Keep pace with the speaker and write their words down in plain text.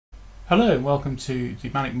Hello and welcome to the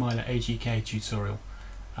Manic AGK tutorial.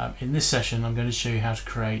 In this session I'm going to show you how to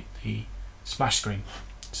create the splash screen.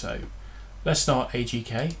 So let's start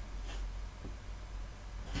AGK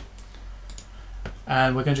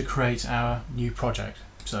and we're going to create our new project.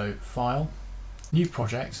 So File, New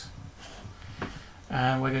Project,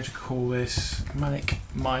 and we're going to call this Manic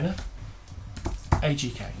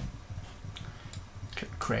AGK.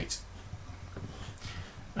 Click Create,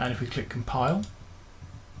 and if we click Compile,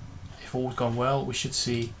 if all's gone well, we should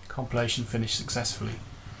see compilation finished successfully.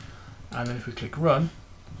 And then if we click Run,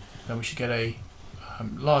 then we should get a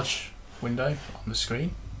large window on the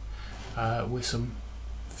screen with some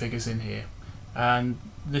figures in here. And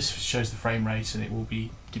this shows the frame rate, and it will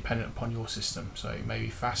be dependent upon your system. So it may be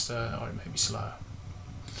faster or it may be slower.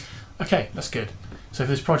 Okay, that's good. So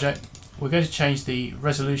for this project, we're going to change the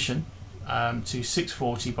resolution to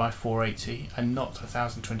 640 by 480 and not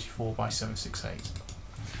 1024 by 768.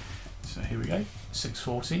 So here we go,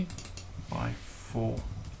 640 by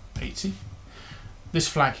 480. This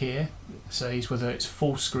flag here says whether it's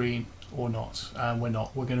full screen or not, and we're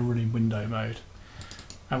not. We're going to run in window mode.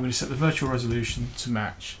 I'm going to set the virtual resolution to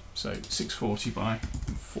match, so 640 by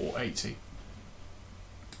 480.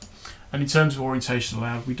 And in terms of orientation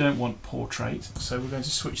allowed, we don't want portrait, so we're going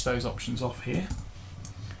to switch those options off here.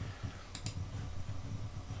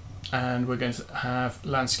 And we're going to have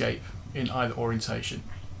landscape in either orientation,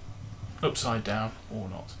 upside down or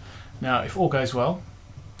not. Now if all goes well,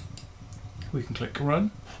 we can click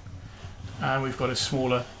Run, and we've got a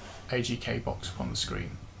smaller AGK box up on the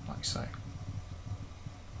screen, like so.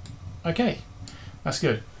 Okay, that's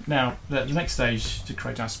good. Now the next stage to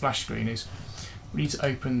create our splash screen is we need to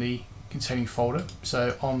open the containing folder.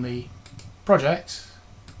 So on the project,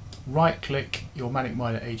 right click your Manic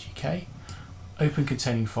AGK, open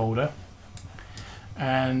containing folder,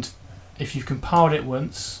 and if you've compiled it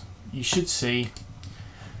once, you should see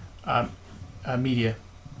a media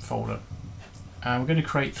folder. And we're going to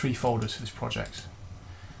create 3 folders for this project.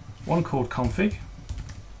 One called config,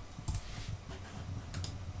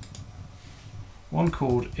 one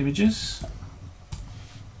called images,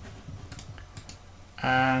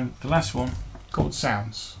 and the last one called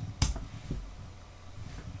sounds.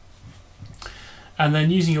 And then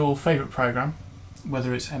using your favourite program,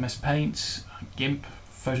 whether it's MS Paint, GIMP,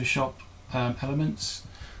 Photoshop Elements,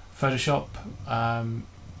 Photoshop,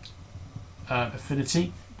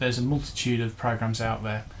 Affinity, there's a multitude of programs out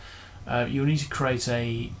there. You'll need to create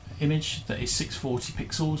a image that is 640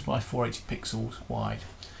 pixels by 480 pixels wide,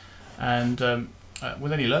 and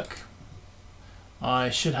with any luck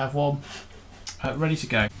I should have one ready to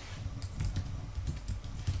go.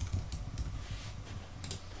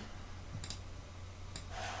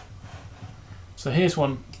 So here's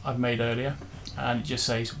one I've made earlier, and it just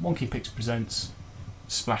says WonkyPix presents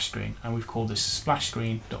splash screen, and we've called this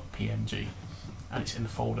splashscreen.png, and it's in the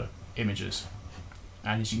folder images.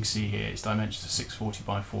 And as you can see here, its dimensions are 640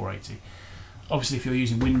 by 480. Obviously if you're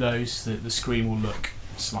using Windows, the screen will look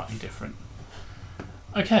slightly different.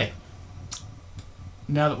 Okay,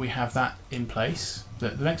 now that we have that in place,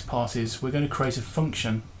 the next part is we're going to create a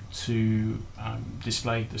function to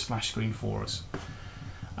display the splash screen for us.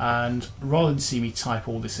 And rather than see me type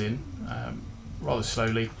all this in rather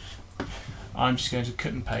slowly, I'm just going to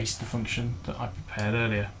cut and paste the function that I prepared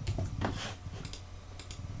earlier.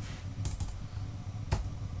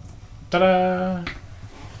 Ta-da!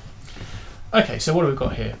 Okay, so what have we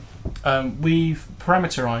got here? We've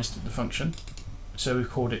parameterized the function, so we've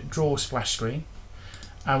called it draw splash screen,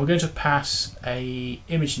 and we're going to pass a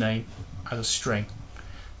image name as a string.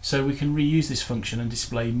 So we can reuse this function and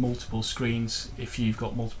display multiple screens if you've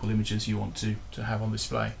got multiple images you want to have on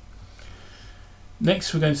display.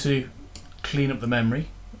 Next we're going to clean up the memory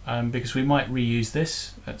because we might reuse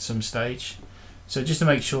this at some stage. So just to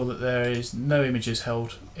make sure that there is no images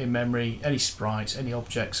held in memory, any sprites, any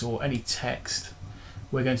objects or any text,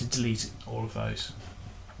 we're going to delete all of those.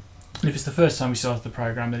 And if it's the first time we started the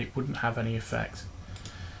program, then it wouldn't have any effect.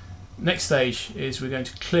 Next stage is we're going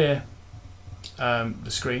to clear the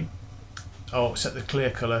screen, or set the clear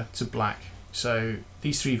color to black. So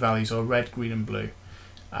these 3 values are red, green and blue,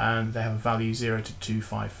 and they have a value 0 to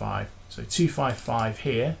 255. So 255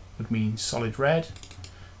 here would mean solid red,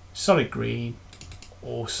 solid green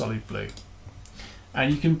or solid blue.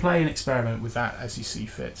 And you can play and experiment with that as you see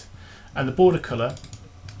fit. And the border color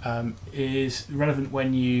is relevant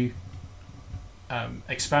when you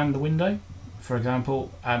expand the window, for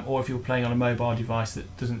example, or if you're playing on a mobile device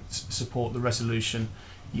that doesn't support the resolution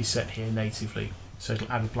you set here natively, so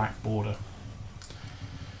it'll add a black border.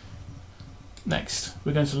 Next,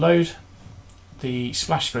 we're going to load the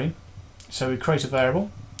splash screen. So we create a variable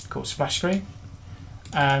called splash screen,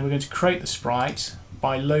 and we're going to create the sprite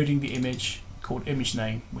by loading the image called image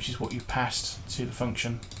name, which is what you passed to the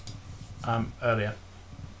function earlier.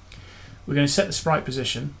 We're going to set the sprite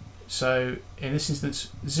position, so in this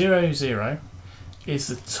instance 0, 0 is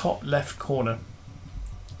the top left corner.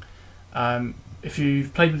 If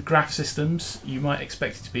you've played with graph systems, you might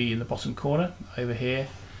expect it to be in the bottom corner over here,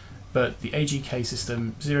 but the AGK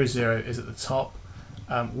system 0, 0 is at the top,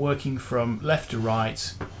 working from left to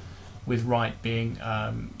right, with right being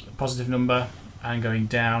a positive number and going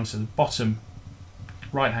down, so the bottom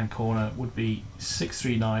right hand corner would be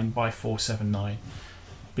 639 by 479,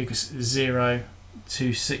 because 0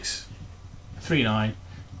 to 639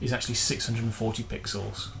 is actually 640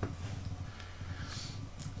 pixels.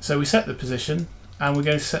 So we set the position, and we're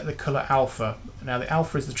going to set the colour alpha. Now the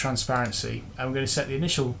alpha is the transparency, and we're going to set the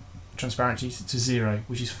initial transparency to 0,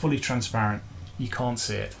 which is fully transparent, you can't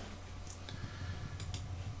see it.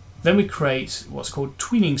 Then we create what's called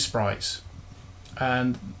tweening sprites,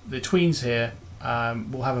 and the tweens here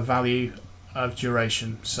will have a value of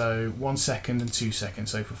duration, so 1 second and 2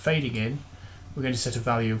 seconds. So for fading in, we're going to set a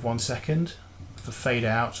value of 1 second, for fade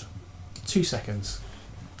out 2 seconds,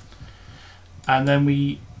 and then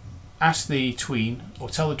we ask the tween, or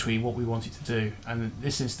tell the tween what we want it to do, and in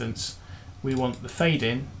this instance we want the fade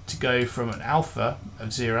in to go from an alpha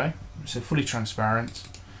of 0, so fully transparent,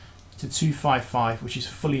 to 255, which is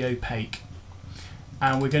fully opaque,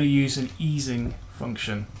 and we're going to use an easing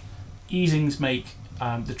function. Easings make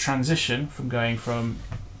the transition from going from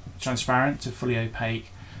transparent to fully opaque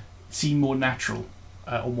seem more natural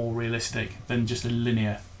or more realistic than just a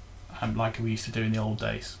linear like we used to do in the old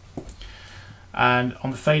days. And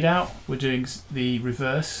on the fade out, we're doing the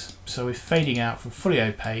reverse, so we're fading out from fully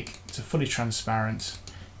opaque to fully transparent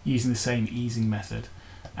using the same easing method.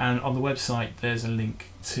 And on the website there's a link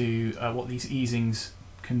to what these easings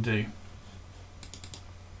can do.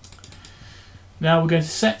 Now we're going to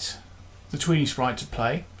set the tweening sprite to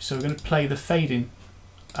play, so we're going to play the fade in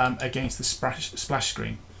against the splash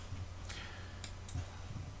screen.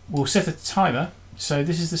 We'll set a timer, so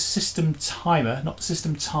this is the system timer, not the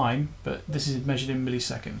system time, but this is measured in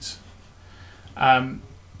milliseconds,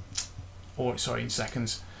 or sorry, in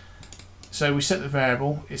seconds. So we set the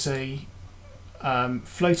variable, it's a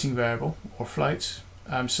floating variable, or float,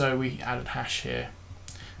 so we added hash here,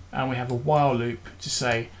 and we have a while loop to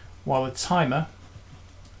say while the timer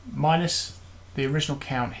minus the original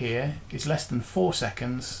count here is less than 4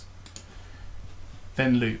 seconds,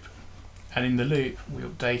 then loop. And in the loop we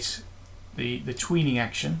update the tweening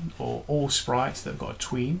action, or all sprites that have got a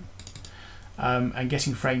tween, and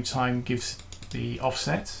getting frame time gives the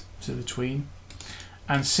offset to the tween,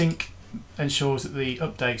 and sync ensures that the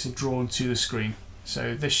updates are drawn to the screen.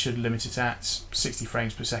 So this should limit it at 60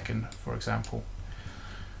 frames per second, for example.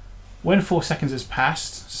 When 4 seconds has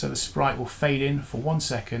passed, so the sprite will fade in for 1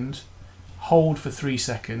 second, hold for 3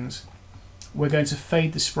 seconds, we're going to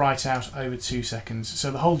fade the sprite out over 2 seconds, so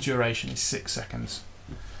the whole duration is 6 seconds.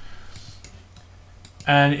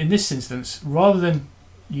 And in this instance, rather than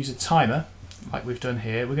use a timer like we've done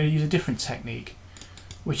here, we're going to use a different technique,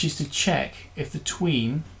 which is to check if the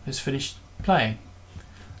tween has finished playing.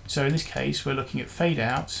 So in this case we're looking at fade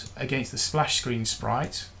out against the splash screen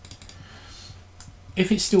sprite. If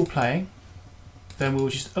it's still playing, then we'll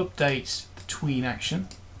just update the tween action,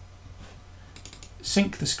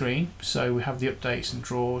 sync the screen so we have the updates and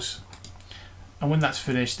draws, and when that's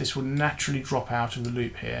finished this will naturally drop out of the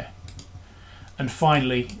loop here. And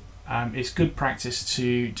finally, it's good practice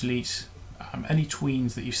to delete any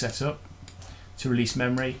tweens that you set up to release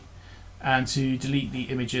memory, and to delete the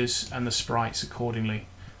images and the sprites accordingly.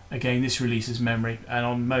 Again, this releases memory, and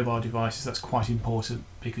on mobile devices that's quite important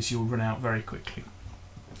because you'll run out very quickly.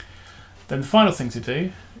 Then the final thing to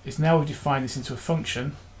do is, now we've defined this into a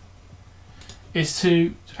function, is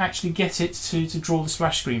to actually get it to draw the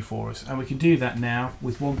splash screen for us, and we can do that now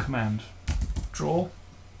with one command. Draw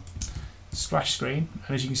splash screen,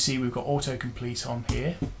 and as you can see we've got autocomplete on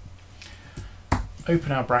here.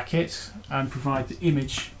 Open our bracket and provide the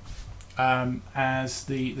image as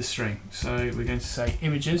the string. So we're going to say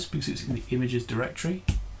images because it's in the images directory,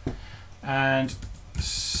 and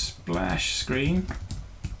splash screen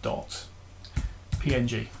dot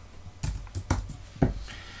png.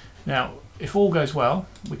 Now if all goes well,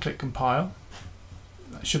 we click compile.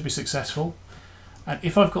 That should be successful, and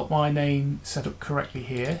if I've got my name set up correctly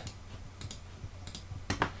here,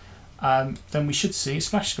 then we should see a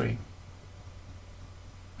splash screen.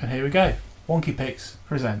 And here we go, WonkyPix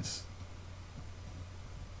presents.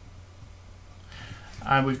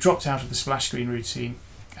 And we've dropped out of the splash screen routine,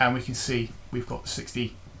 and we can see we've got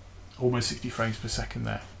almost 60 frames per second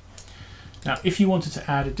there. Now, if you wanted to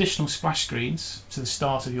add additional splash screens to the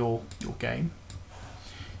start of your game,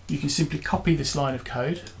 you can simply copy this line of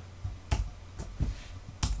code,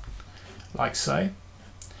 like so.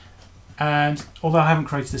 And although I haven't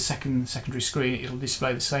created a secondary screen, it'll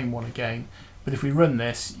display the same one again. But if we run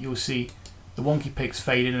this, you'll see the wonky pics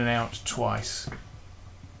fade in and out twice.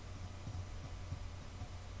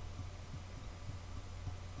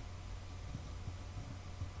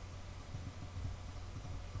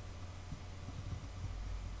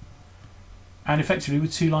 And effectively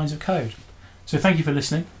with 2 lines of code. So thank you for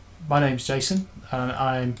listening. My name's Jason, and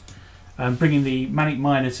I'm bringing the Manic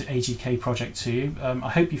Miner to AGK project to you. I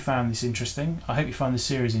hope you found this interesting. I hope you found the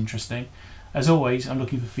series interesting. As always, I'm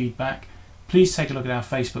looking for feedback. Please take a look at our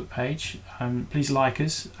Facebook page. Please like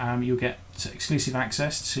us. You'll get exclusive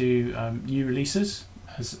access to new releases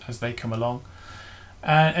as they come along.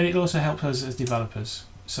 And it'll also help us as developers.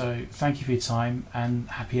 So thank you for your time and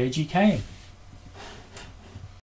happy AGKing.